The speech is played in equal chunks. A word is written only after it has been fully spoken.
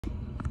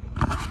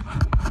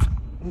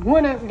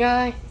What up,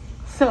 guys?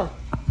 So,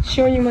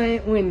 show you my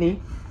Aunt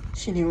Wendy.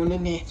 She doing the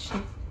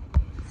dancing.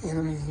 Yeah,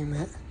 let me zoom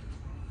out.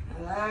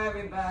 Hello,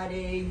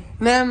 everybody.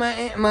 Now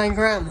my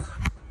grandma.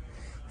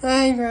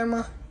 Hi,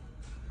 grandma.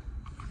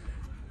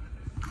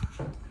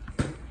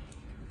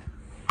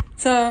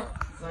 So,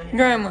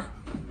 grandma,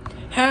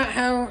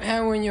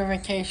 how was your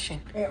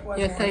vacation? It was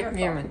Your wonderful.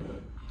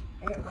 Thanksgiving.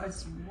 It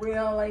was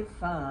really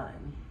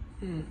fun.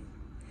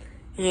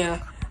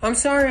 Yeah, I'm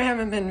sorry I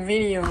haven't been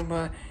video,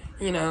 but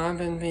you know I've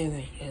been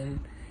busy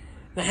and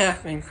the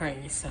half been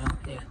crazy. So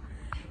yeah,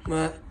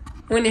 but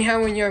Wendy,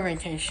 how was your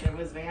vacation? It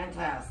was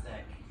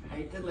fantastic. I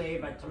hate to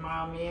leave, but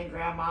tomorrow me and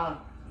Grandma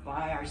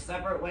fly our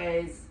separate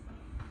ways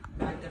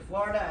back to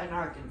Florida and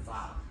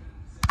Arkansas.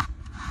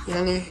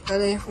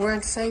 Any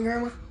words to say,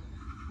 Grandma?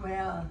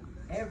 Well,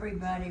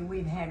 everybody,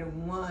 we've had a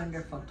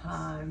wonderful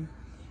time.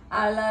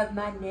 I love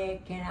my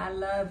Nick, and I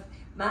love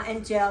my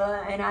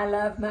Angela, and I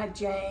love my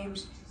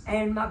James,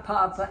 and my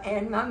Papa,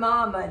 and my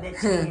Mama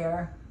that's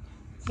here.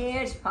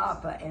 His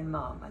Papa and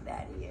Mama,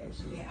 that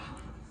is. Yeah.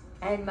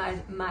 And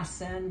my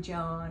son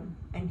John,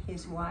 and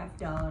his wife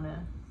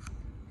Donna.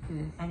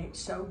 And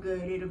it's so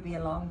good. It'll be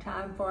a long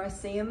time before I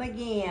see him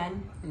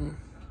again.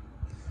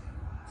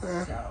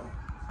 So.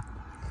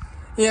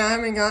 Yeah, I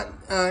haven't got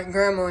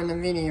Grandma in the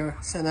video,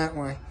 so that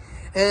way.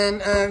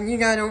 And you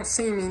guys don't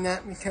see me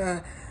that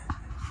because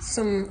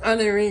some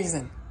other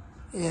reason.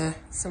 Yeah,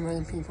 some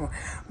other people.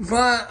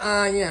 But,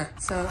 yeah,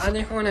 so I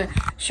just want to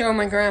show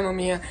my grandma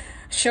here.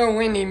 Show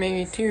Wendy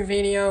maybe 2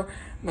 videos,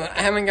 but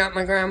I haven't got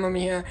my grandma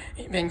here.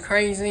 It's been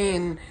crazy,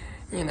 and,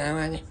 you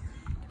know,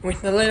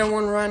 with the little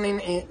one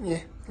running,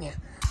 yeah.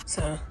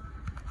 So,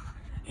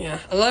 yeah,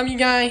 I love you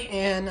guys,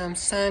 and I'm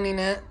signing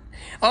out.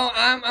 Oh,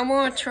 I'm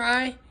going to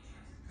try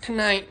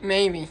tonight,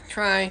 maybe.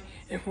 Try,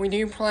 if we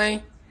do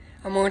play,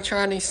 I'm going to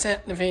try to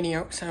set the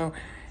video, so,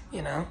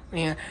 you know,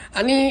 yeah.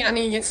 I need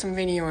to get some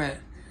video out.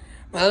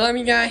 But I love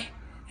you guys,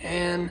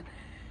 and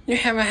you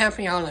have a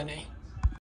happy holiday.